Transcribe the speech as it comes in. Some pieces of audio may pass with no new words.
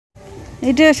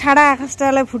এটা সারা আকাশটা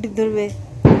হলে ফুটি ধরবে।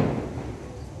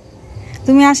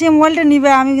 তুমি আসি মোবাইলটা নিবে,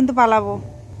 আমি কিন্তু পালাবো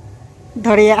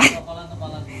ধরিয়া।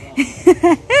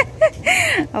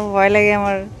 ভয় লাগে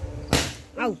আমার।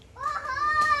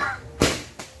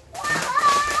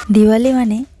 দিওয়ালি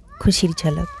মানে খুশির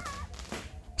ঝলক।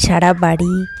 সারা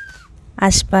বাড়ি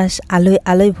আশপাশ আলোয়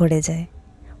আলোয় ভরে যায়।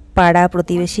 পাড়া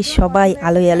প্রতিবেশী সবাই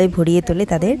আলোয় আলোয় ভরিয়ে তোলে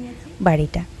তাদের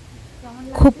বাড়িটা।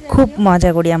 খুব খুব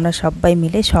মজা করি আমরা সবাই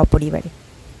মিলে সপরিবারে।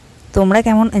 তোমরা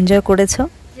কেমন এনজয় করেছো?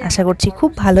 আশা করছি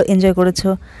খুব ভালো এনজয় করেছো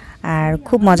আর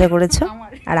খুব মজা করেছো।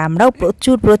 আর আমরাও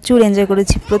প্রচুর প্রচুর এনজয়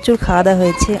করেছি, প্রচুর খাওয়া দাওয়া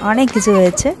হয়েছে, অনেক কিছু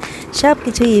হয়েছে। সব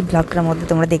কিছুই এই ব্লগটার মধ্যে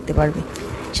তোমরা দেখতে পারবে।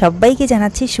 সবাইকে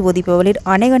জানাচ্ছি শুভ দীপাবলির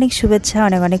অনেক অনেক শুভেচ্ছা,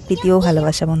 অনেক অনেক প্রীতি ও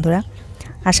ভালোবাসা বন্ধুরা।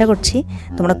 আশা করছি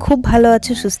তোমরা খুব ভালো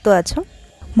আছো, সুস্থ আছো।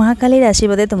 মা কালীর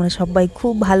আশীর্বাদে তোমরা সবাই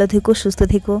খুব ভালো থেকো, সুস্থ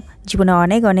থেকো, জীবনে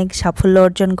অনেক অনেক সাফল্য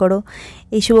অর্জন করো,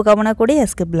 এই শুভকামনা করেই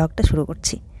আজকে ব্লগটা শুরু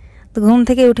করছি। তো ঘুম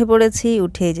থেকে উঠে পড়েছি,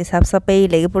 উঠে যে সাফসাফাই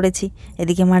লেগে পড়েছি।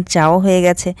 এদিকে আমার চাও হয়ে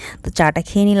গেছে, তো চাটা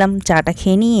খেয়ে নিলাম। চাটা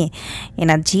খেয়ে নিয়ে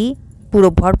এনার্জি পুরো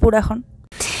ভরপুর, এখন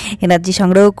এনার্জি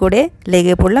সংগ্রহ করে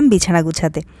লেগে পড়লাম বিছানা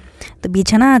গুছাতে। তো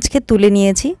বিছানা আজকে তুলে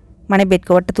নিয়েছি, মানে বেড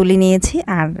কভারটা তুলে নিয়েছি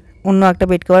আর অন্য একটা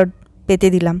বেড কভার পেতে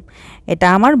দিলাম। এটা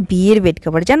আমার বিয়ের বেড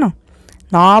কভার, জানো,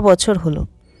 9 বছর হলো।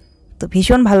 তো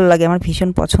ভীষণ ভালো লাগে, আমার ভীষণ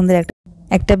পছন্দের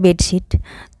একটা বেডশিট।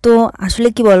 তো আসলে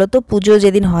কি বলো তো, পুজো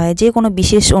যেদিন হয়, যে কোনো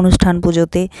বিশেষ অনুষ্ঠান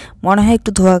পুজোতে মনে হয় একটু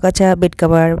ধোয়া কাচা বেড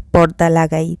কভার পর্দা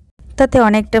লাগাই, তাতে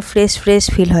অনেকটা ফ্রেশ ফ্রেশ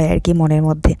ফিল হয় আর কি মনের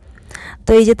মধ্যে। তো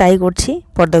এই যে তাই করছি,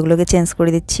 পর্দাগুলোকে চেঞ্জ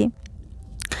করে দিচ্ছি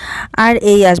আর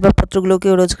এই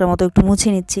আসবাবপত্রগুলোকেও রোজকার মতো একটু মুছে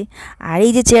নিচ্ছি। আর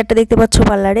এই যে চেয়ারটা দেখতে পাচ্ছ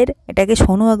পার্লারের, এটাকে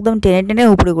সোনু একদম টেনে টেনে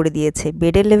উপরে করে দিয়েছে,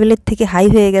 বেডের লেভেলের থেকে হাই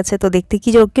হয়ে গেছে। তো দেখতে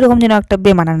কীরকম যেন একটা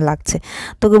বেমানান লাগছে।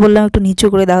 তোকে বললাম একটু নিচু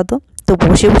করে দাও, তো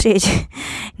বসে বসে এই যে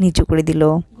নিচু করে দিল।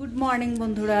 গুড মর্নিং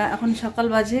বন্ধুরা, এখন সকাল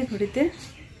বাজে ঘড়িতে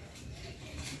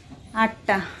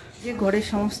 8টা। যে ঘরের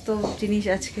সমস্ত জিনিস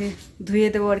আজকে ধুয়ে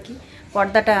দেবো আর কি।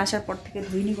 পর্দাটা আসার পর থেকে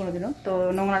ধুইনি কোনোদিনও, তো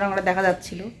নোংরা নোংরা দেখা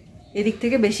যাচ্ছিলো। এদিক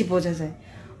থেকে বেশি বোঝা যায়,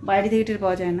 বাইরে থেকে টের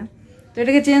পাওয়া যায় না। তো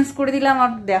এটাকে চেঞ্জ করে দিলাম।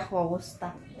 আর দেখো অবস্থা,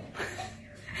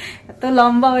 এত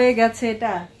লম্বা হয়ে গেছে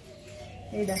এটা।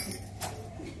 এই দেখো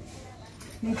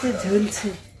নিচে ঝুলছে,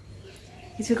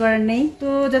 কিছু করার নেই। তো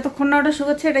যতক্ষণ না ওটা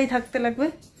শুকাচ্ছে এটাই থাকতে লাগবে,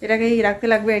 এটাকেই রাখতে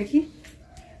লাগবে আর কি।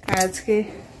 আর আজকে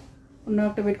অন্য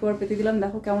একটা বেড কভার পেতে দিলাম,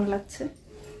 দেখো কেমন লাগছে।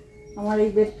 আমার এই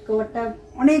বেড কভারটা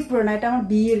অনেক পুরোনো, এটা আমার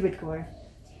বিয়ের বেড কভার,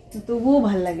 তবুও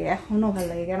ভাল লাগে, এখনও ভাল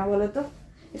লাগে। কেন বলো তো,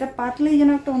 এটা পাতলেই যেন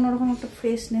একটা অন্যরকম একটা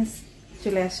ফ্রেশনেস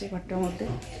চলে আসে ঘরটার মধ্যে।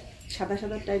 সাদা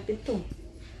সাদা টাইপের তো।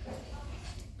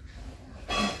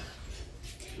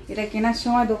 এটা কেনার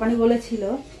সময় দোকানি বলেছিল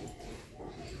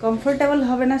কমফোর্টেবল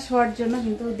হবে না শোয়ার জন্য,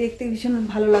 কিন্তু দেখতে ভীষণ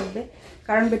ভালো লাগবে।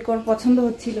 কারণ বেড কভার পছন্দ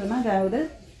হচ্ছিল না জামাইবাবুদের।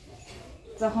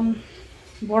 তখন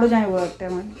বড় জামাইবাবু একটা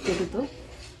আমার যেটু, তো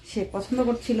সে পছন্দ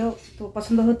করছিল, তো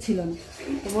পছন্দ হচ্ছিল না।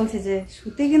 তো বলছে যে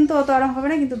শুতে কিন্তু অত আরাম হবে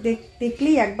না, কিন্তু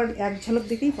দেখলেই একবার এক ঝলক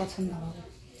দেখেই পছন্দ হবে।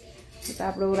 তো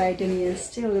তারপরে ওরা এটা নিয়ে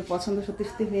এসছে, ওদের পছন্দ সত্যি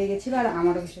সত্যি হয়ে গেছিলো, আর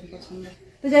আমারও ভীষণ পছন্দ।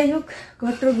 তো যাই হোক,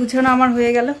 ঘরটা গুছানো আমার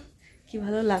হয়ে গেল, কি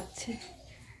ভালো লাগছে।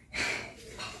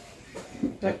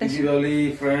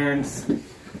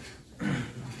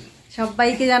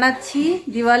 সবাইকে জানাচ্ছি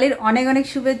দিওয়ালির অনেক অনেক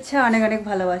শুভেচ্ছা, অনেক অনেক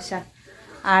ভালোবাসা।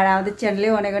 আর আমাদের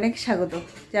চ্যানেলেও অনেক অনেক স্বাগত।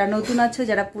 যারা নতুন আছো,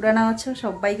 যারা পুরানো আছো,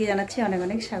 সবাইকে জানাচ্ছি অনেক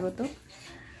অনেক স্বাগত।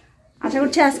 আশা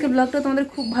করছি আজকের ব্লগটা তোমাদের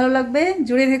খুব ভালো লাগবে,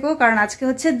 জুড়ে থেকো। কারণ আজকে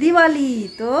হচ্ছে দিওয়ালি,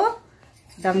 তো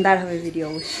দমদার হবে ভিডিও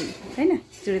অবশ্যই, তাই না?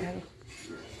 জুড়ে থাকো।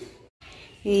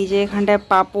 এই যে এখানটায়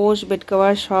পাপোশ, বেড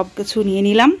কভার সব কিছু নিয়ে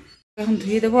নিলাম, এখন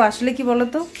ধুয়ে দেবো। আসলে কি বলো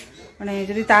তো, মানে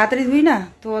যদি তাড়াতাড়ি ধুই না,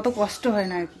 তো অত কষ্ট হয়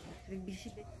না আর কি। বেশি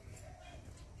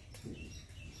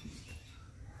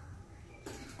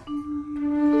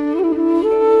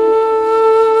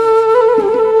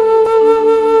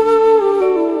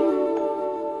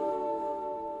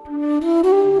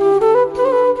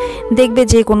দেখবে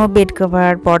যে কোনো বেড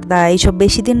কভার, পর্দা এইসব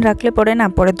বেশি দিন রাখলে পরে না,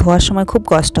 পরে ধোয়ার সময় খুব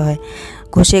কষ্ট হয়।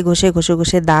 ঘষে ঘষে ঘষে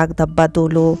ঘষে দাগ ধব্বা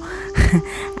তোলো।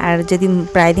 আর যদি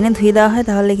প্রায় দিনে ধুয়ে দেওয়া হয়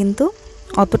তাহলে কিন্তু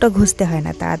অতটা ঘষতে হয়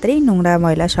না, তাড়াতাড়ি নোংরা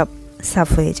ময়লা সব সাফ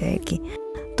হয়ে যায় আর কি।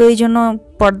 তো এই জন্য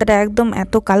পর্দাটা একদম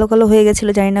এত কালো কালো হয়ে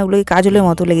গেছিলো, জানি না ওগুলোই কাজলের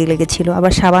মতো লেগেছিলো।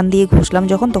 আবার সাবান দিয়ে ঘষলাম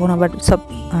যখন, তখন আবার সব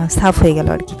সাফ হয়ে গেল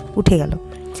আর কি, উঠে গেল।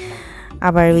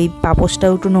 আবার ওই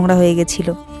পাপোশটাও একটু নোংরা হয়ে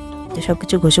গেছিলো, তো সব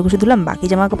কিছু ঘষে ঘষে ধুলাম। বাকি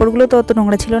জামা কাপড়গুলো তো অত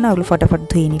নোংরা ছিল না, ওগুলো ফটাফট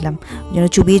ধুয়ে নিলাম। ওই জন্য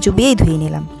চুবিয়ে চুবিয়েই ধুয়ে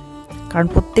নিলাম, কারণ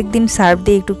প্রত্যেক দিন সার্ফ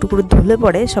দিয়ে একটু একটু করে ধুলে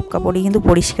পরে সব কাপড়ই কিন্তু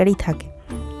পরিষ্কারই থাকে।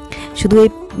 শুধু ওই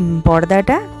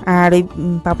পর্দাটা আর ওই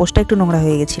পাপোশটা একটু নোংরা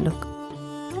হয়ে গেছিলো।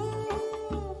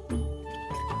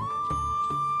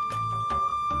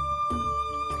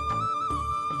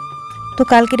 তো তো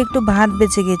কালকের একটু ভাত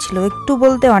বেঁচে গেছিলো, একটু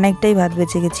বলতে অনেকটাই ভাত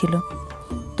বেঁচে গেছিলো।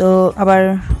 তো আবার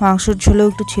মাংসর ঝোলও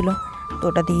একটু ছিল, তো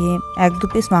ওটা দিয়ে 1-2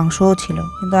 পিস মাংসও ছিল।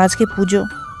 কিন্তু আজকে পুজো,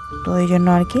 তো এই জন্য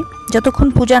আর কি যতক্ষণ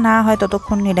পূজা না হয়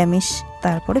ততক্ষণ নিরামিষ,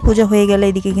 তারপরে পুজো হয়ে গেলে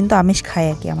এদিকে কিন্তু আমিষ খায়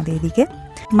আর কি আমাদের এদিকে,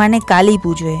 মানে কালী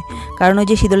পুজোয়। কারণ ওই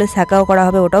যে শীতলের শাঁকাও করা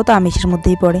হবে, ওটাও তো আমিষের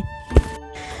মধ্যেই পড়ে।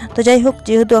 তো যাই হোক,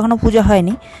 যেহেতু এখনও পূজা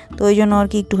হয়নি, তো ওই জন্য আর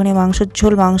কি একটুখানি মাংসর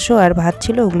ঝোল, মাংস আর ভাত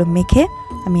ছিল, ওগুলো মেখে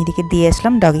আমি এদিকে দিয়ে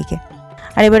আসলাম ডগিকে।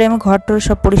 আর এবারে আমি ঘরটর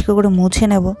সব পরিষ্কার করে মুছে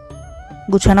নেব,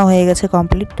 গুছানো হয়ে গেছে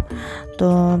কমপ্লিট, তো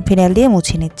ফিনাইল দিয়ে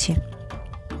মুছে নিচ্ছি।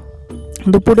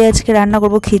 দুপুরে আজকে রান্না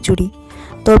করব খিচুড়ি।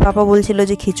 তোর পাপা বলছিল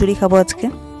যে খিচুড়ি খাবো আজকে,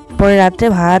 পরে রাত্রে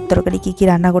ভাত তরকারি কী কী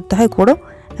রান্না করতে হয় করো,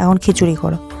 এখন খিচুড়ি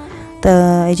করো। তা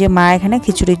এই যে মা এখানে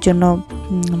খিচুড়ির জন্য,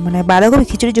 মানে বাঁধাকপি,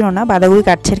 খিচুড়ির জন্য না, বাঁধাকপি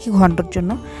কাটছে আর কি ঘন্টর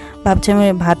জন্য। ভাবছি আমি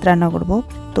ভাত রান্না করব,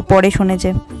 তো পরে শুনে যে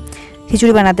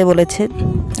খিচুড়ি বানাতে বলেছে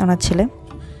ওনার ছেলে।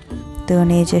 তো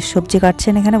উনি এই যে সবজি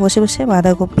কাটছেন এখানে বসে বসে,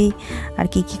 বাঁধাকপি আর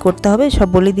কি কি করতে হবে সব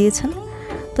বলে দিয়েছেন।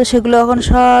 তো সেগুলো এখন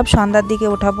সব সন্ধ্যার দিকে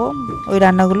ওঠাবো ওই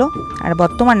রান্নাগুলো। আর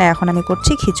বর্তমানে এখন আমি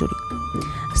করছি খিচুড়ি।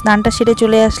 স্নানটা সেরে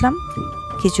চলে আসলাম,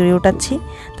 খিচুড়ি ওঠাচ্ছি।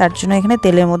 তার জন্য এখানে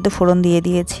তেলের মধ্যে ফোড়ন দিয়ে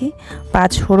দিয়েছি,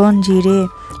 5 ফোড়ন, জিরে,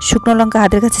 শুকনো লঙ্কা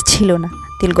হাতের কাছে ছিল না,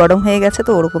 তেল গরম হয়ে গেছে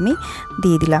তো ওরকমই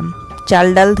দিয়ে দিলাম। চাল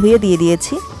ডাল ধুয়ে দিয়ে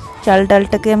দিয়েছি, চাল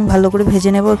ডালটাকে আমি ভালো করে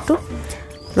ভেজে নেব একটু,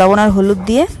 লবণ আর হলুদ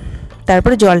দিয়ে,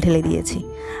 তারপরে জল ঢেলে দিয়েছি।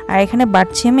 আর এখানে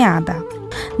বাটছি আমি আদা,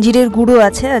 জিরের গুঁড়ো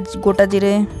আছে, আর গোটা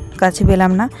জিরে কাছে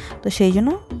পেলাম না, তো সেই জন্য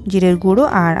জিরের গুঁড়ো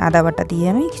আর আদা বাটা দিয়ে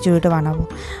আমি খিচুড়িটা বানাবো।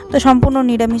 তো সম্পূর্ণ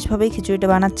নিরামিষভাবেই খিচুড়িটা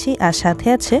বানাচ্ছি। আর সাথে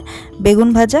আছে বেগুন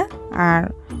ভাজা, আর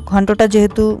ঘন্টটা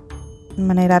যেহেতু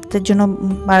মানে রাত্রের জন্য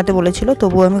বানাতে বলেছিল,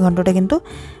 তবুও আমি ঘন্টটা কিন্তু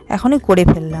এখনই করে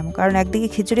ফেললাম। কারণ একদিকে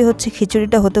খিচুড়ি হচ্ছে,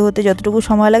 খিচুড়িটা হতে হতে যতটুকু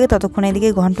সময় লাগে ততক্ষণ এদিকে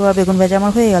ঘন্ট আর বেগুন ভাজা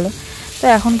আমার হয়ে গেল। তো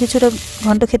এখন কিছুটা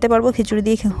ঘন্ট খেতে পারবো, খিচুড়ি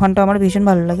দিয়ে ঘন্ট আমার ভীষণ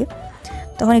ভালো লাগে,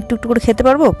 তখন একটু একটু করে খেতে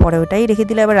পারবো। পরে ওটাই রেখে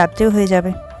দিলে আবার রাত্রেও হয়ে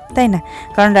যাবে, তাই না?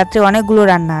 কারণ রাত্রে অনেকগুলো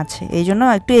রান্না আছে, এই জন্য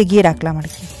একটু এগিয়ে রাখলাম আর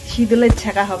কি। শীতলের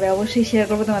ছাঁকা হবে, অবশ্যই শেয়ার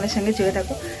করবো তোমাদের সঙ্গে, চলে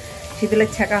থাকো। শীতলের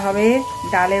ছাঁকা হবে,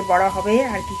 ডালের বড়া হবে,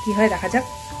 আর কি কি হয় দেখা যাক।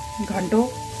 ঘন্ট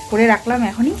করে রাখলাম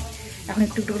এখনই, এখন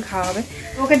একটু একটু করে খাওয়া হবে।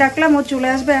 ওকে ডাকলাম, ও চলে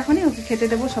আসবে এখনই, ওকে খেতে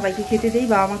দেবো, সবাইকে খেতে দেই,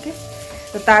 বাবা মাকে।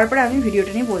 তো তারপরে আমি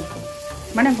ভিডিওটা নিয়ে বসবো,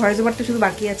 মানে ভয়েস ওভারটা শুধু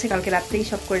বাকি আছে, কালকে রাত্রেই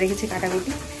সব করে রেখেছি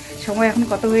কাটাকুটি। সময় এখন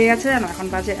কত হয়ে গেছে জানো? এখন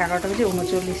বাজে 11টা বেজে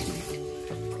 39 মিনিট।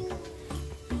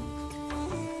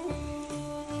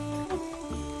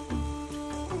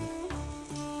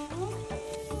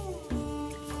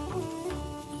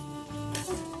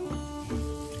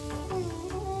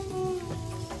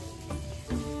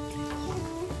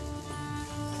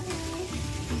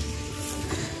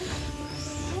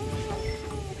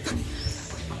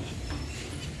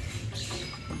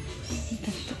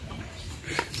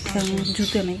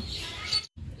 জুতো নেই।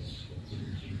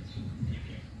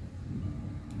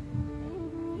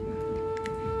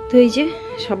 তো এই যে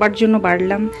সবার জন্য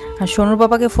বাড়লাম। আর সোনুর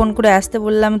বাবাকে ফোন করে আসতে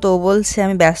বললাম, তো ও বলছে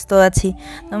আমি ব্যস্ত আছি।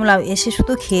 তো বললাম এসে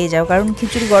শুধু খেয়ে যাও, কারণ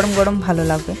খিচুড়ি গরম গরম ভালো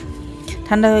লাগবে,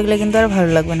 ঠান্ডা হয়ে গেলে কিন্তু আর ভালো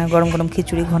লাগবে না। গরম গরম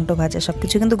খিচুড়ি, ঘন্ট ভাজা সব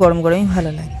কিছু কিন্তু গরম গরমই ভালো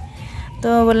লাগে। তো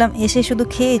বললাম এসে শুধু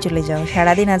খেয়েই চলে যাও,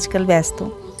 সারাদিন আজকাল ব্যস্ত।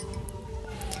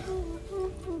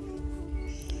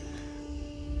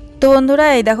 তো বন্ধুরা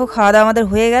এই দেখো খাওয়া দাওয়া আমাদের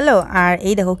হয়ে গেল। আর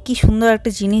এই দেখো কি সুন্দর একটা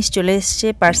জিনিস চলে এসছে,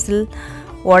 পার্সেল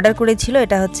অর্ডার করেছিল,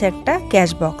 এটা হচ্ছে একটা ক্যাশ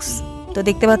বক্স। তো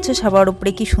দেখতে পাচ্ছ সবার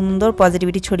উপরে কি সুন্দর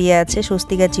পজিটিভিটি ছড়িয়ে আছে,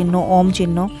 স্বস্তিকা চিহ্ন, ওম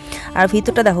চিহ্ন। আর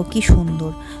ভিতরটা দেখো কি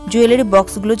সুন্দর, জুয়েলারি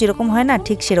বক্সগুলো যেরকম হয় না,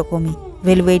 ঠিক সেরকমই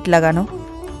ভেলভেট লাগানো।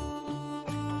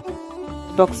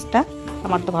 বক্সটা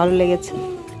আমার তো ভালো লেগেছে,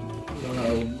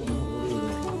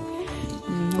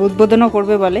 উদ্বোধনও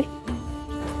করবে বলে।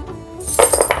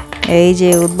 এই যে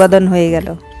উদ্বোধন হয়ে গেল।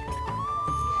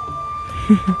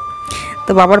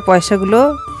 তো বাবার পয়সাগুলো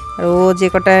আর ও যে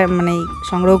কটা মানে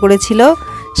সংগ্রহ করেছিল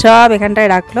সব এখানটায়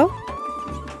রাখলো।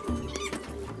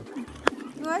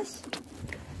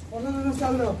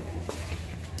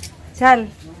 চল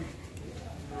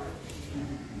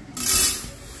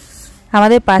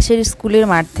আমাদের পাশের স্কুলের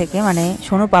মাঠ থেকে, মানে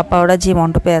সোনু পাপা ওরা যে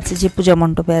মণ্ডপে আছে, যে পূজা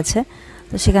মণ্ডপে আছে,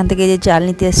 তো সেখান থেকে যে চাল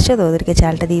নিতে এসছে, তো ওদেরকে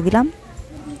চালটা দিয়ে দিলাম।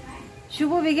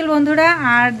 শুভ বিকেল বন্ধুরা।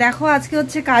 আর দেখো আজকে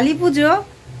হচ্ছে কালী পুজো,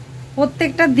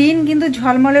 প্রত্যেকটা দিন কিন্তু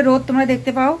ঝলমলে রোদ তোমরা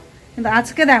দেখতে পাও, কিন্তু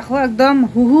আজকে দেখো একদম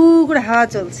হু হু করে হাওয়া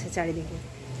চলছে চারিদিকে,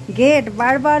 গেট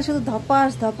বারবার শুধু ধপাস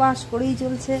ধপাস করেই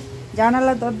চলছে,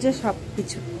 জানালা দরজা সব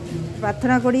কিছু।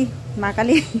 প্রার্থনা করি মা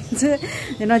কালী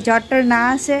যেন ঝড়টার না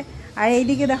আসে। আর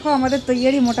এইদিকে দেখো আমাদের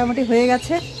তৈয়ারি মোটামুটি হয়ে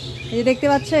গেছে, এই যে দেখতে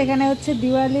পাচ্ছ এখানে হচ্ছে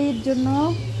দিওয়ালির জন্য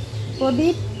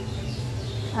প্রদীপ,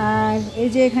 আর এই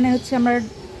যে এখানে হচ্ছে আমরা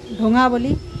ঢোঙা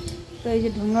বলি, তো এই যে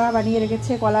ঢোঙা বানিয়ে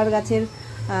রেখেছে কলার গাছের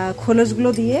খোলসগুলো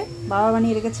দিয়ে, বাবা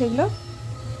বানিয়ে রেখেছে এগুলো।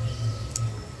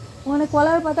 ওখানে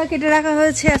কলার পাতা কেটে রাখা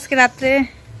হয়েছে, আজকে রাত্রে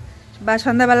বা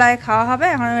সন্ধ্যাবেলায় খাওয়া হবে।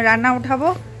 এখন আমি রান্না উঠাবো,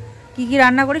 কি কি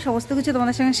রান্না করি সমস্ত কিছু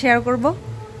তোমাদের সঙ্গে শেয়ার করব।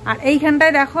 আর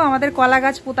এইখানটায় দেখো আমাদের কলা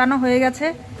গাছ পোতানো হয়ে গেছে।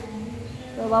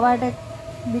 তো বাবা এটা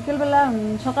বিকেলবেলা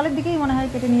সকালের দিকেই মনে হয়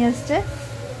কেটে নিয়ে এসছে।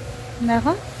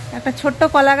 দেখো একটা ছোট্ট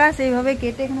কলা গাছ এইভাবে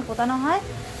কেটে এখানে পোতানো হয়।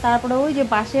 তারপরে ওই যে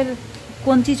বাঁশের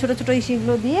কঞ্চি ছোটো ছোটো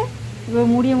সেগুলো দিয়ে এবার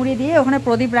মুড়িয়ে মুড়িয়ে দিয়ে ওখানে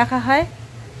প্রদীপ রাখা হয়।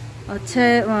 হচ্ছে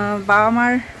বাবা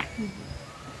মার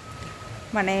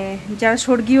মানে যারা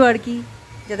স্বর্গীয় আর কি,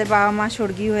 যাদের বাবা মা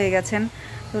স্বর্গীয় হয়ে গেছেন,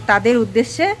 তো তাদের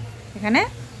উদ্দেশ্যে এখানে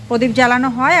প্রদীপ জ্বালানো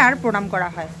হয় আর প্রণাম করা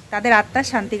হয়, তাদের আত্মার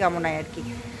শান্তি কামনায় আর কি।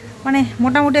 মানে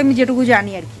মোটামুটি আমি যেটুকু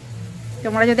জানি আর কি,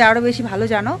 তোমরা যদি আরও বেশি ভালো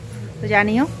জানো তো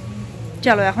জানিও।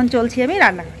 চলো এখন চলছি আমি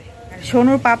রান্নাঘরে।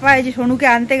 সোনুর পাপা এই যে সোনুকে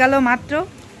আনতে গেল মাত্র,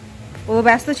 ও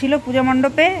ব্যস্ত ছিল পূজা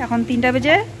মণ্ডপে। এখন 3টা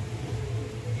বেজে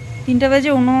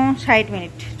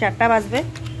 59 4টা বাজবে,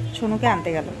 সোনুকে আনতে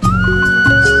গেল।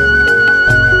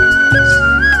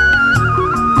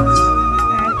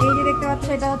 আর এই যে দেখতে পাচ্ছ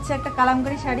এটা হচ্ছে একটা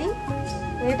কালামকারী শাড়ি।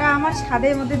 এটা আমার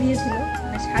ছাদের মধ্যে দিয়েছিল,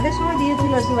 মানে ছাদের সময়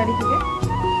দিয়েছিল আর কি বাড়ি থেকে।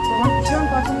 তো আমার ভীষণ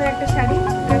পছন্দের একটা শাড়ি,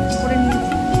 পরে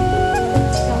নিয়েছি।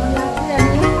 কেমন লাগছে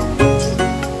জানি।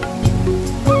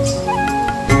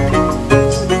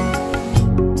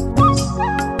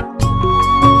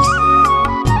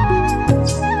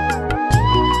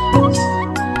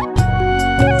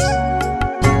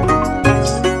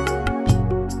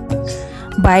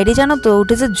 বাইরে জানো তো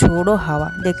উঠেছে ঝোড়ো হাওয়া,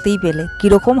 দেখতেই পেলে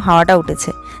কীরকম হাওয়াটা উঠেছে।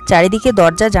 চারিদিকে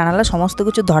দরজা জানালা সমস্ত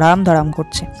কিছু ধরাম ধরাম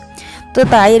করছে। তো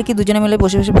তাই আর কি দুজনে মিলে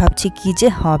বসে বসে ভাবছি কী যে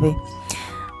হবে।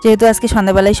 যেহেতু আজকে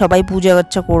সন্ধ্যাবেলায় সবাই পূজা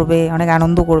অর্চা করবে, অনেক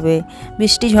আনন্দ করবে,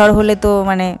 বৃষ্টি ঝড় হলে তো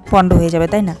মানে পণ্ড হয়ে যাবে,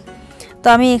 তাই না? তো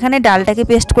আমি এখানে ডালটাকে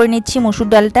পেস্ট করে নিচ্ছি, মসুর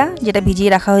ডালটা যেটা ভিজিয়ে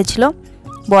রাখা হয়েছিল,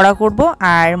 বড়া করব।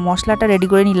 আর মশলাটা রেডি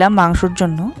করে নিলাম মাংসর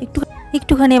জন্য।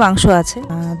 একটুখানি মাংস আছে,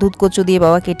 দুধ কচু দিয়ে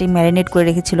বাবা কেটে ম্যারিনেট করে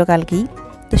রেখেছিল কালকেই,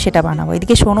 তো সেটা বানাবো।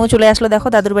 এদিকে সোনুও চলে আসলো, দেখো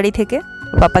দাদুর বাড়ি থেকে,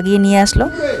 পাপা গিয়ে নিয়ে আসলো।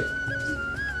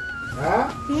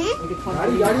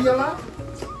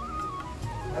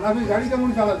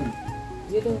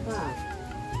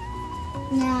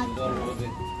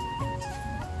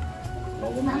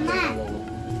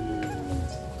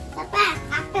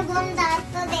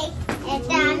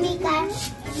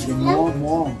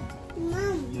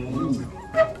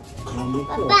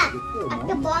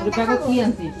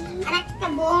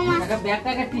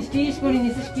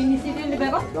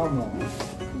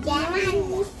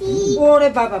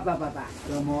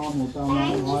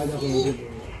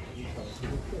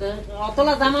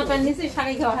 অতলা জামা প্যান্ট নিছি,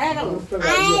 শাড়ি খাওয়া হয়ে গেল।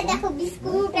 দেখো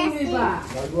বিস্কুট আছে।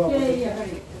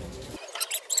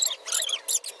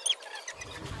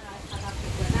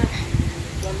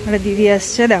 দিদি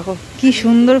আসছে, দেখো কি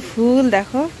সুন্দর ফুল,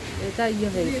 দেখো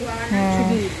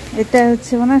এটা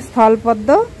হচ্ছে মানে স্থলপদ্ম।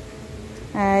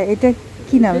 এটা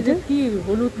কি নাম?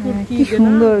 কি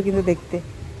সুন্দর কিন্তু দেখতে,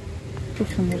 খুব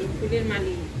সুন্দর।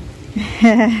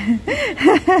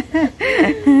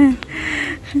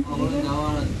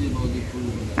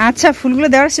 আচ্ছা ফুলগুলো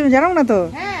দেওয়ার সময় জানাও না তো,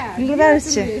 ফুলগুলো দেওয়া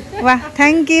হচ্ছে। বাহ,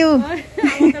 থ্যাংক ইউ।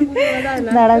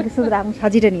 দাঁড়াও কিছু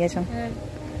সাজিটা নিয়েছ।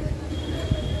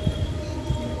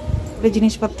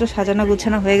 জিনিসপত্র সাজানো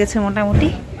গুছানো হয়ে গেছে মোটামুটি।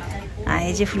 আর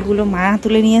এই যে ফুলগুলো মা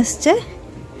তুলে নিয়ে আসছে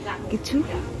কিছু,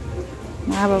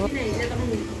 মা বাবা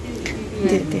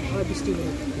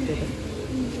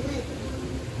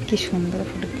কি সুন্দর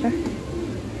ফুলটা।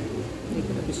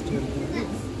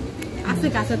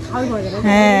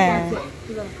 হ্যাঁ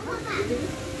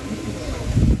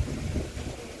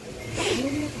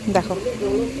দেখো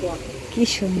কি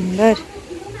সুন্দর।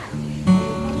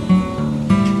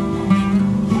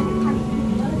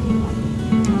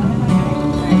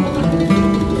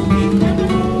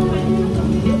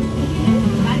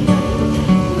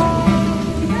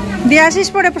 দিয়ে আসিস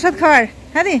পরে প্রসাদ খাওয়ার।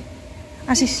 হ্যাঁ দি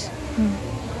আসিস।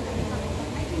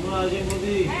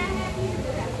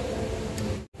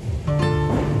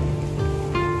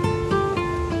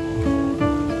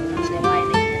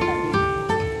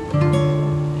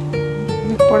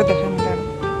 পরে দেখা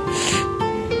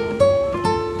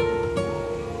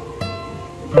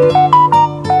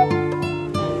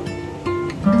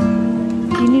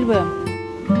চিনির বয়াম।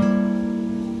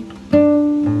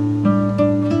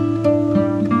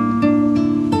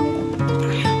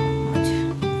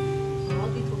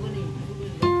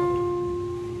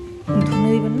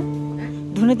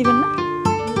 ধনে দিবেন না?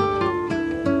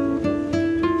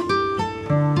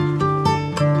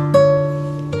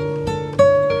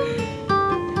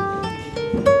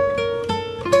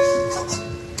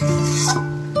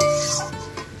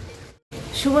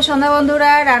 শুভ সন্ধ্যা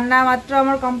বন্ধুরা, রান্না মাত্র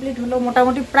আমার কমপ্লিট হলো,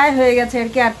 মোটামুটি প্রায় হয়ে গেছে আর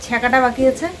কি। আর ছ্যাঁকাটা বাকি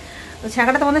আছে, তো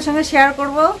ছ্যাঁকাটা তোমাদের সঙ্গে শেয়ার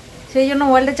করব। সেই জন্য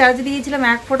মোবাইলটা চার্জে দিয়েছিলাম,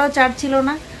 এক ফোঁটাও চার্জ ছিল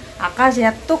না। আকাশ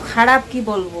এত খারাপ কি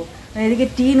বলবো, এদিকে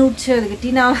টিন উঠছে, ওদিকে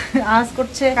টিন আওয়াজ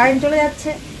করছে, কারেন্ট চলে যাচ্ছে,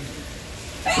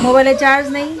 মোবাইলে চার্জ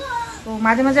নেই। তো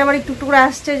মাঝে মাঝে আবার একটু একটু করে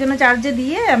আসছে, এই জন্য চার্জে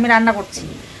দিয়ে আমি রান্না করছি।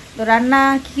 তো রান্না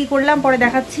কী করলাম পরে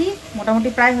দেখাচ্ছি। মোটামুটি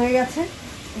প্রায় হয়ে গেছে।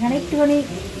 এখানে একটুখানি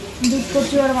দুধ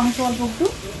করছি আর মাংস অল্প একটু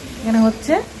এখানে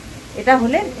হচ্ছে। এটা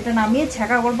হলে এটা নামিয়ে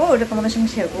ছ্যাঁকা করবো, ওইটা তোমাদের সঙ্গে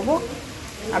শেয়ার করবো।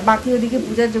 আর বাকি ওদিকে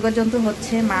পূজার যোগাযন্ত্র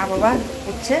হচ্ছে, মা বাবা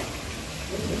করছে।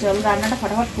 চল রান্নাটা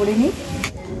ফটাফট করে নিই।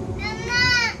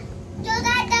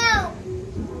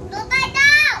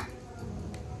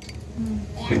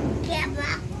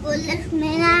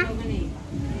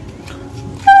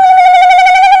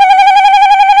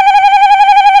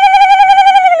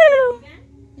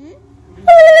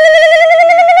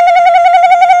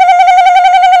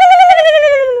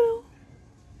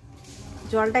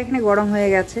 জলটা এখানে গরম হয়ে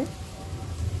গেছে,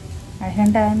 আর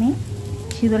এখানটা আমি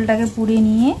শীতলটাকে পুড়িয়ে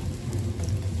নিয়ে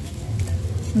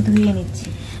ধুয়ে নিচ্ছি।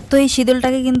 তো এই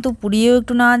শীতলটাকে কিন্তু পুড়িয়েও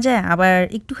একটু নেওয়া যায়, আবার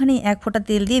একটুখানি এক ফোঁটা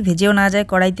তেল দিয়ে ভেজেও নেওয়া যায়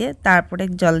কড়াইতে, তারপরে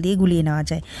জল দিয়ে গুলিয়ে নেওয়া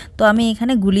যায়। তো আমি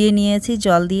এখানে গুলিয়ে নিয়েছি,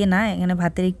 জল দিয়ে না, এখানে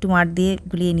ভাতের একটু মাড় দিয়ে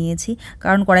গুলিয়ে নিয়েছি,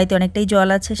 কারণ কড়াইতে অনেকটাই জল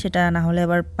আছে, সেটা না হলে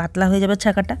আবার পাতলা হয়ে যাবে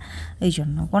ছাকাটা। এই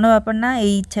জন্য কোনো ব্যাপার না,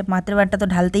 এই ভাতের মাড়টা তো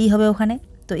ঢালতেই হবে ওখানে।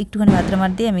 তো একটুখানি ভাতের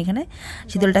মাড় দিয়ে আমি এখানে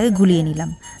শীতলটাকে গুলিয়ে নিলাম।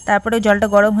 তারপরে জলটা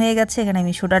গরম হয়ে গেছে, এখানে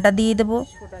আমি সোডাটা দিয়ে দেবো,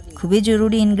 খুবই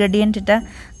জরুরি ইনগ্রেডিয়েন্ট এটা।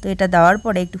 তো এটা দেওয়ার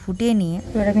পরে একটু ফুটিয়ে নিয়ে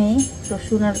এবার আমি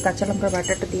রসুন আর কাঁচা লঙ্কার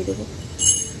বাটারটা দিয়ে দেবো।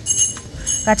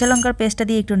 কাঁচা লঙ্কার পেস্টটা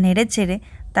দিয়ে একটু নেড়ে চেড়ে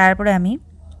তারপরে আমি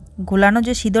গোলানো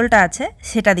যে শীতলটা আছে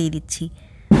সেটা দিয়ে দিচ্ছি।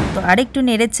 তো আরেকটু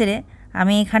নেড়ে চেড়ে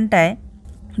আমি এখানটায়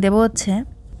দেবো হচ্ছে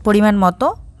পরিমাণ মতো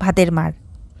ভাতের মাড়।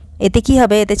 এতে কি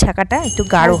হবে, এতে ছাকাটা একটু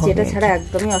গাঢ় হবে। যেটা ছাড়া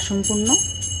একদমই অসম্পূর্ণ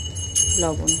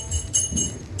লবণ।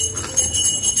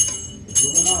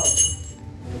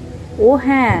 ও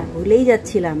হ্যাঁ, ভুলেই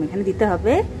যাচ্ছিলাম, এখানে দিতে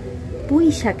হবে পুঁই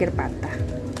শাকের পাতা।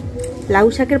 লাউ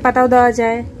শাকের পাতাও দেওয়া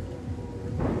যায়,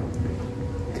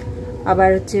 আবার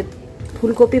হচ্ছে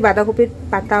ফুলকপি বাঁধাকপির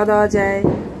পাতাও দেওয়া যায়,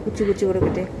 কুচি কুচি করে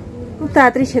কেটে। খুব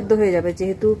তাড়াতাড়ি সেদ্ধ হয়ে যাবে,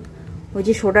 যেহেতু ওই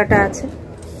যে সোডাটা আছে।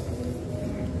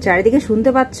 চারিদিকে শুনতে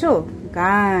পাচ্ছ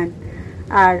গান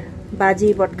আর বাজি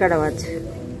পটকার আওয়াজ।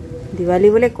 দিওয়ালি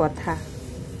বলে কথা,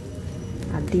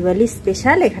 আর দিওয়ালি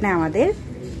স্পেশাল এখানে আমাদের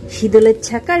শীতলের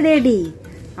ছাকা রেডি।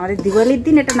 আমাদের দিওয়ালির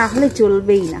দিন এটা না হলে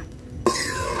চলবেই না,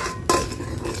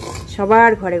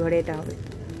 সবার ঘরে ঘরে এটা হবে।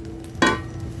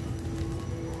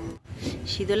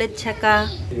 শীতলের ছাকা,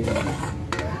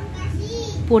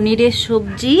 পনিরের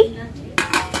সবজি,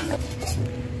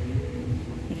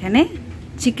 এখানে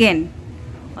চিকেন,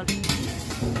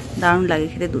 দারুণ লাগে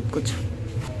খেতে, দুধ কচু,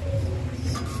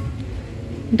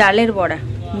 ডালের বড়া,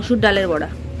 মুসুর ডালের বড়া।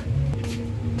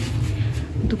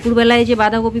 দুপুরবেলায় যে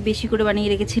বাঁধাকপি বেশি করে বানিয়ে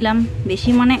রেখেছিলাম, বেশি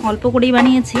মানে অল্প করেই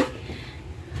বানিয়েছি,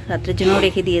 রাত্রের জন্য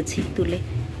রেখে দিয়েছি তুলে।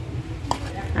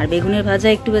 আর বেগুনের ভাজা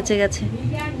একটু বেঁচে গেছে।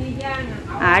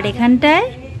 আর এখানটায়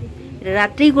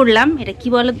রাত্রেই করলাম, এটা কি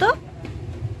বলতো,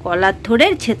 কলার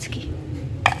থোড়ের ছেচকি,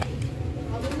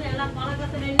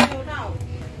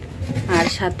 আর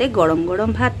সাথে গরম গরম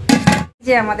ভাত।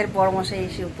 যে আমাদের বড় মশাই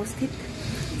এসে উপস্থিত,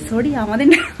 সরি আমাদের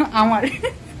না, আমার।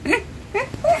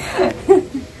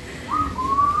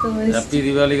 Happy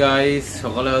Diwali guys.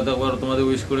 সকালে হয়তো একবার তোমাদের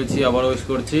উইশ করেছি, আবার উইশ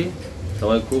করছি।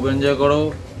 সবাই খুব এনজয় করো,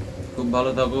 খুব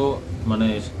ভালো থাকো, মানে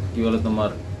কি বলে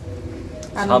তোমার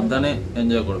সাবধানে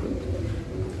এনজয় করবে।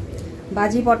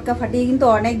 বাজি পটকা ফাটিয়ে কিন্তু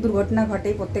অনেক দুর্ঘটনা ঘটে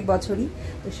প্রত্যেক বছরই,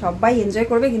 তো সবাই এনজয়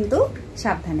করবে কিন্তু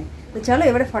সাবধানে। তো চলো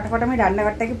এবারে ফটাফট আমি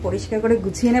রান্নাঘরটাকে পরিষ্কার করে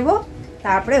গুছিয়ে নেব,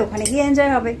 তারপরে ওখানে গিয়ে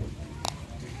এনজয় হবে।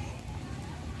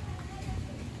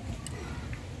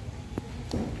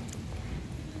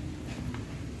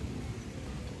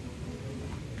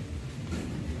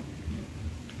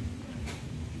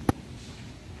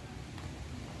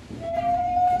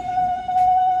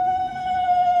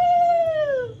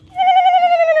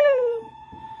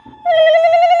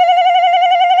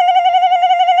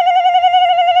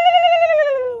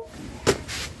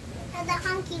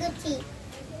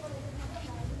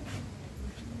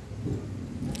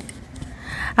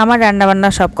 আমার রান্নাবান্না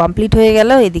সব কমপ্লিট হয়ে গেল।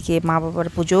 এদিকে মা বাবার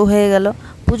পুজোও হয়ে গেল।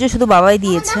 পুজো শুধু বাবাই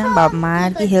দিয়েছে, বাবা মা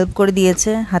আর কি হেল্প করে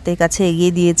দিয়েছে, হাতের কাছে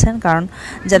এগিয়ে দিয়েছেন, কারণ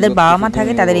যাদের বাবা মা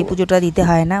থাকে তাদের এই পুজোটা দিতে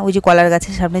হয় না। ওই যে কলার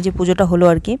গাছের সামনে যে পুজোটা হলো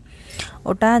আর কি,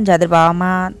 ওটা যাদের বাবা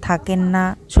মা থাকেন না,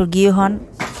 স্বর্গীয় হন,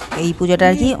 এই পুজোটা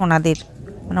আর কি ওনাদের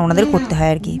মানে ওনাদের করতে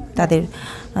হয় আর কি, তাদের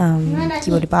কী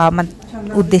বলি বাবা মার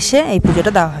উদ্দেশ্যে এই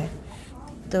পুজোটা দেওয়া হয়।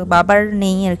 তো বাবার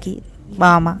নেই আর কি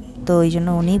বাবা মা, তো ওই জন্য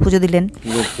উনিই পুজো দিলেন।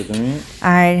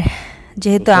 আর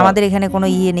যেহেতু আমাদের এখানে কোনো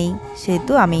ইয়ে নেই,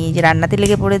 সেহেতু আমি যে রান্নাতে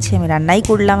লেগে পড়েছি, আমি রান্নাই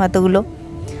করলাম এতগুলো।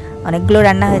 অনেকগুলো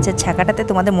রান্না হয়েছে। ছ্যাঁকাটাতে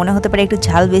তোমাদের মনে হতে পারে একটু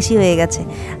ঝাল বেশি হয়ে গেছে,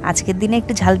 আজকের দিনে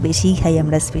একটু ঝাল বেশিই খাই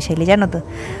আমরা স্পেশালি, জানো তো,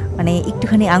 মানে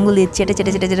একটুখানি আঙুল দিয়ে চেটে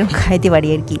চেটে চেটে যেরকম খাইতে পারি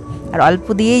আর কি, আর অল্প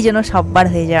দিয়েই যেন সববার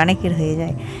হয়ে যায়, অনেকের হয়ে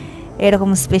যায়, এরকম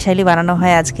স্পেশালি বানানো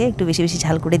হয় আজকে, একটু বেশি বেশি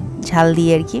ঝাল করে, ঝাল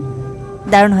দিয়ে আর কি,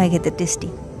 দারুণ হয় খেতে, টেস্টি।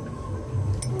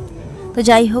 তো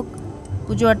যাই হোক,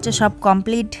 পুজো আর্চা সব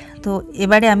কমপ্লিট। তো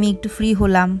এবারে আমি একটু ফ্রি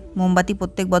হলাম। মোমবাতি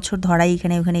প্রত্যেক বছর ধরাই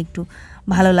এখানে ওখানে, একটু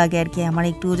ভালো লাগে আর কি, আমার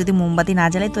একটু যদি মোমবাতি না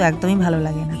জ্বালাই তো একদমই ভালো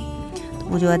লাগে না। তো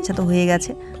পুজো আর্চা তো হয়ে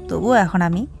গেছে, তবুও এখন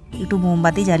আমি একটু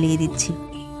মোমবাতি জ্বালিয়ে দিচ্ছি।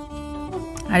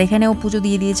 আর এখানেও পুজো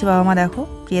দিয়ে দিয়েছে বাবা মা, দেখো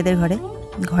প্রিয়াদের ঘরে,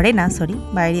 ঘরে না সরি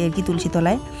বাইরে আর কি, তুলসী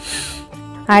তলায়।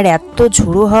 আর এত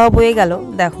ঝোড়ো হাওয়া বয়ে গেল,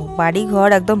 দেখো বাড়ি ঘর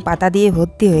একদম পাতা দিয়ে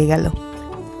ভর্তি হয়ে গেল।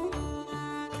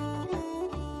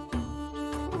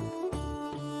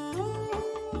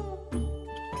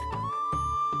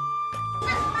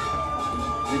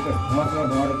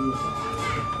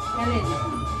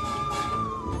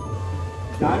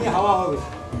 হাওয়া হবে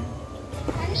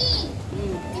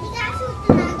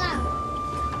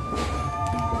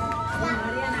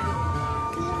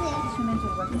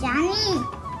জানি।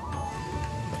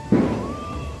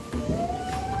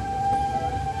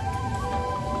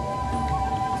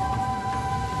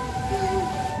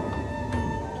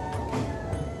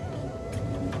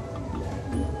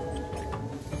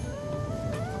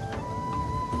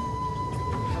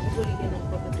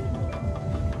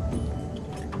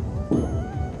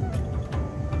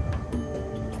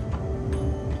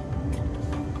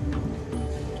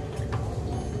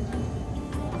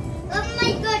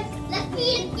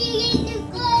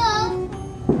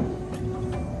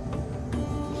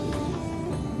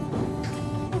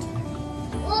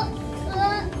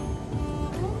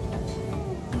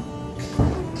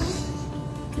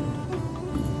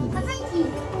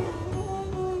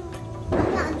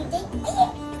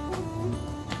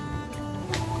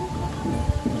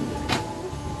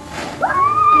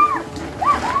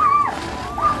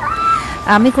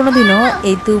 আমি কোনোদিনও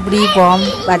এই তুবড়ি বম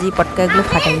বাজি পটকা এগুলো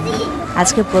ফাটাইনি,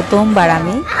 আজকে প্রথমবার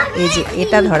আমি এই যে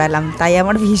এটা ধরালাম, তাই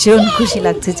আমার ভীষণ খুশি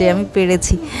লাগছে যে আমি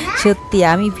পেরেছি। সত্যি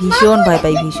আমি ভীষণ ভয়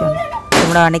পাই, ভীষণ।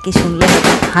 তোমরা অনেকে শুনলে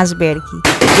হাসবে আর কি,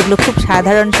 যেগুলো খুব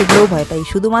সাধারণ সেগুলোও ভয় পাই।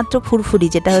 শুধুমাত্র ফুরফুরি,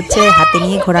 যেটা হচ্ছে হাতে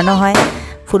নিয়ে ঘোরানো হয়,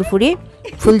 ফুরফুরি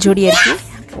ফুলঝুরি আর কি,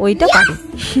 ওইটা পারি।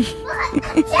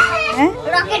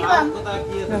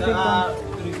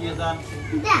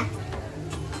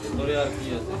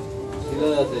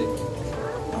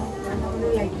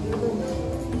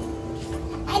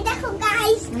 হ্যাঁ দেখো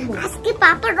গাইস, আজকে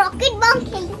পাপা রকেট বম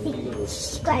খেলছে।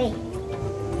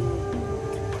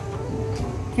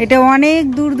 এটা অনেক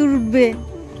দূর দূর উঠবে,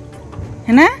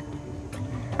 হ্যাঁ না?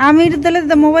 আমি তাহলে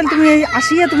মোবাইল তুমি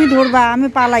আসিয়া তুমি ধরবা, আমি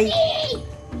পালাই,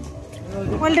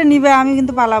 মোবাইলটা নিবে, আমি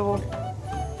কিন্তু পালাবো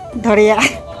ধরিয়া।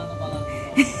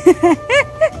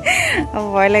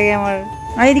 ভয় লাগে আমার।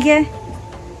 এইদিকে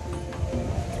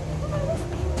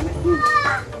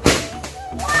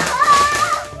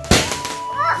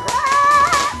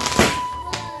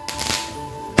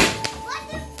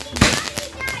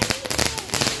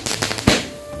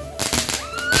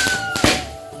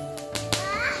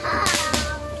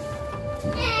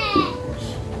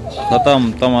খতম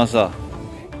তামাশা।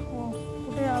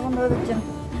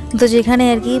 তো যেখানে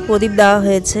আর কি প্রদীপ দেওয়া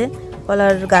হয়েছে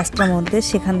কলার গাছটার মধ্যে,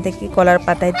 সেখান থেকে কলার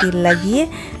পাতায় তিল লাগিয়ে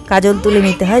কাজল তুলে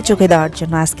নিতে হয় চোখে দেওয়ার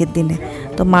জন্য আজকের দিনে।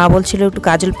 তো মা বলছিল একটু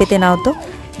কাজল পেতে নাও, তো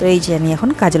তো এই যে আমি এখন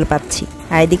কাজল পাচ্ছি।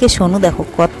 আর এদিকে সোনু দেখো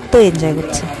কত এনজয়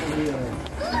করছে।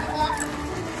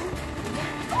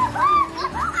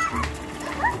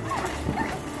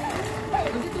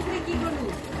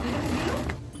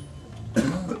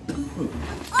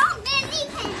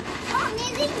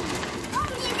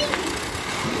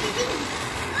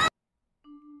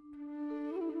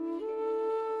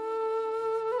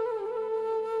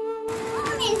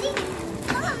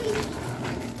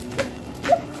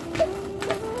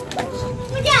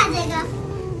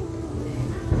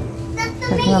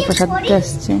 প্রসাদ দিতে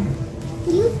আসছে।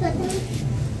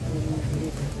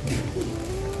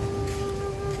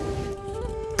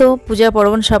 তো পূজা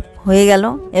পর্বণ সব হয়ে গেল,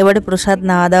 এবারে প্রসাদ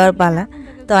নেওয়া দেওয়ার পালা।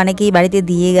 তো অনেকেই বাড়িতে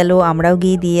দিয়ে গেল, আমরাও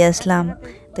গিয়ে দিয়ে আসলাম।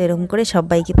 তো এরকম করে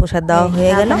সবাইকে প্রসাদ দেওয়া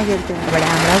হয়ে গেল, এবারে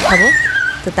আমরাও খাবো।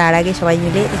 তো তার আগে সবাই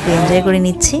মিলে একটু এনজয় করে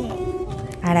নিচ্ছি।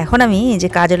 আর এখন আমি এই যে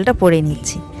কাজলটা পরে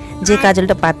নিচ্ছি, যে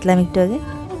কাজলটা পাতলাম একটু আগে।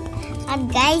 আর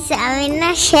গাইস আমি না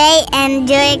সেই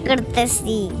এনজয়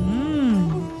করতেছি,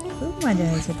 খুব মজা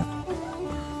হয়েছে। তো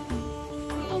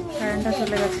কারেন্টটা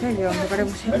চলে গেছে, যে অন্ধকারে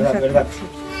বসে প্রসাদ খাচ্ছি।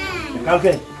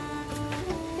 কালকে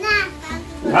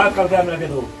হ্যাঁ কালকে আমরা কে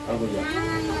দেবো।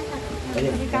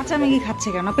 কাঁচা ম্যাগি খাচ্ছে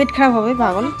কেন? পেট খারাপ হবে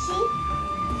পাগল।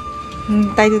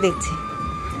 তাই তো দেখছি।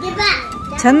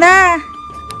 সন্ধ্যা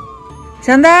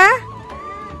সন্ধ্যা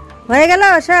হয়ে গেল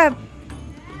সব।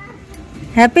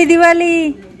 Happy Diwali.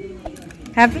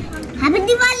 Happy happy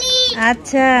Diwali.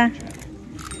 আচ্ছা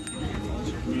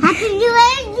হ্যাপি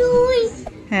দিওয়ালি জুই।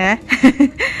 হ্যাঁ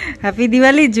হ্যাপি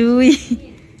দিওয়ালি জুই।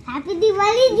 হ্যাপি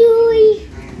দিওয়ালি জুই।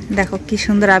 দেখো কি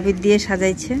সুন্দর আবির দিয়ে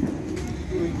সাজাইছে।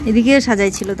 এদিকেও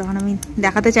সাজাইছিল, তখন আমি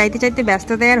দেখাতে চাইতে চাইতে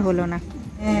ব্যস্ততায় আর হলো না।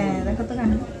 হ্যাঁ দেখো তো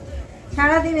কেন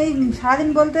সারাদিন এই সারাদিন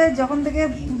বলতে যখন থেকে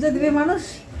পুজো দেবে মানুষ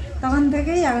তখন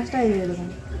থেকেই আকাশটা এরকম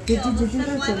ঝিরঝির ঝিরঝির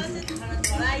করে চলছে।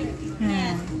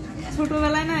 হ্যাঁ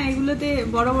ছোটবেলায় না এগুলোতে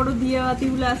বড় বড় দিয়ে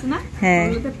বাতিগুলো আছে না, হ্যাঁ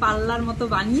ওগুলোতে পাল্লার মতো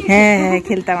বানিয়ে হ্যাঁ হ্যাঁ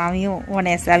খেলতাম, আমিও মনে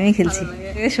আছে, আমিও খেলছি।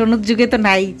 সোনুর যুগে তো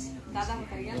নাই।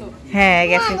 হ্যাঁ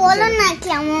গেছে। বলো না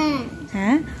কেমন।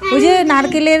 হ্যাঁ ওই যে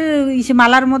নারকেলের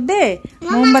মালার মধ্যে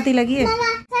মোমবাতি লাগিয়ে।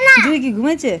 জুই কি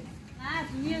ঘুমেছে?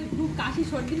 খুব কাশি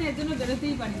সর্দি না, এর জন্য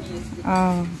বেরোতেই পারিনি।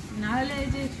 না হলে এই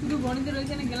যে শুধু বনিদের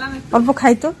ওইখানে গেলাম, অল্প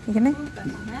খাইতো এখানে,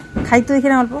 খাইতো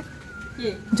এখানে অল্প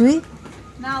জুই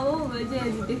না। ও ওই যে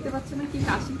দেখতে পাচ্ছ না কি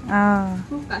কাশি,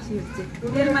 খুব কাশি হচ্ছে,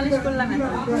 তেল মালিশ করলাম।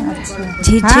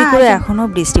 ঝিরঝির করে এখনো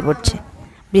বৃষ্টি পড়ছে।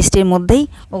 বৃষ্টির মধ্যেই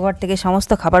ও ঘর থেকে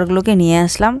সমস্ত খাবারগুলোকে নিয়ে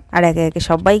আসলাম আর একে একে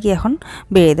সবাইকে এখন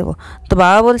বেরিয়ে দেবো। তো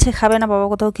বাবা বলছে খাবে না, বাবা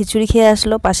কোথাও খিচুড়ি খেয়ে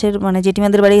আসলো পাশের মানে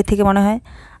জেঠিমাদের বাড়ি থেকে মনে হয়।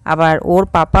 আবার ওর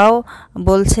পাপাও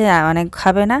বলছে মানে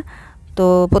খাবে না। তো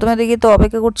প্রথমে দিকে তো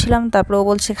অপেক্ষা করছিলাম, তারপরে ও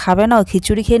বলছে খাবে না, ও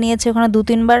খিচুড়ি খেয়ে নিয়েছে ওখানে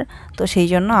 2-3 বার। তো সেই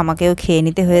জন্য আমাকেও খেয়ে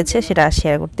নিতে হয়েছে, সেটা আর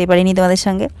শেয়ার করতেই পারিনি তোমাদের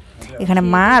সঙ্গে। এখানে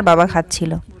মা আর বাবা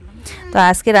খাচ্ছিল। তো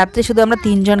আজকে রাত্রে শুধু আমরা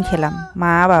 3 জন খেলাম,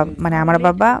 মা বাবা মানে আমার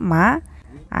বাবা মা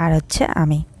আর হচ্ছে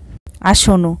আমি আর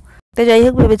সোনু। তো যাই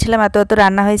হোক ভেবেছিলাম এত এত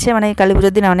রান্না হয়েছে, মানে কালী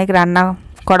পুজোর দিন অনেক রান্না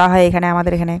করা হয় এখানে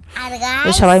আমাদের এখানে, তো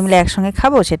সবাই মিলে একসঙ্গে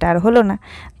খাবো, সেটা আর হলো না।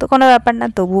 তো কোনো ব্যাপার না,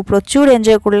 তবু প্রচুর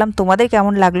এনজয় করলাম। তোমাদের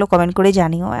কেমন লাগলো কমেন্ট করে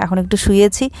জানিও। এখন একটু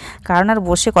শুয়েছি, কারণ আর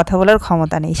বসে কথা বলার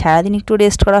ক্ষমতা নেই, সারাদিন একটু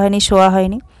রেস্ট করা হয়নি, শোয়া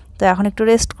হয়নি। তো এখন একটু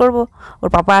রেস্ট করব। ওর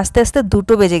পাপা আস্তে আস্তে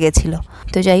 2টো বেজে গেছিলো।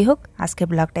 তো যাই হোক আজকের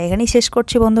ব্লগটা এখানেই শেষ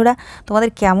করছি বন্ধুরা। তোমাদের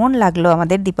কেমন লাগলো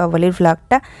আমাদের দীপাবলির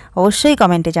ব্লগটা অবশ্যই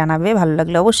কমেন্টে জানাবে। ভালো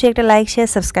লাগলে অবশ্যই একটা লাইক শেয়ার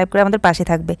সাবস্ক্রাইব করে আমাদের পাশে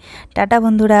থাকবে। টাটা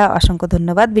বন্ধুরা, অসংখ্য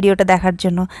ধন্যবাদ ভিডিওটা দেখার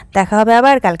জন্য। দেখা হবে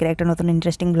আবার কালকের একটা নতুন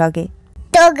ইন্টারেস্টিং ব্লগে।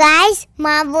 তো গাইস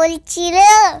মা বলছিল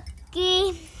কি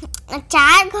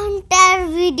 4 ঘন্টার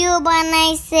ভিডিও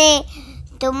বানাইছে,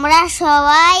 তোমরা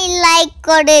সবাই লাইক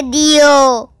করে দিও।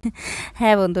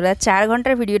 হ্যাঁ বন্ধুরা, 4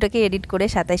 ঘন্টার ভিডিওটাকে এডিট করে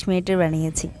 27 মিনিটের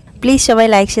বানিয়েছি। প্লিজ সবাই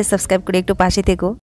লাইক শেয়ার সাবস্ক্রাইব করে একটু পাশে থেকো।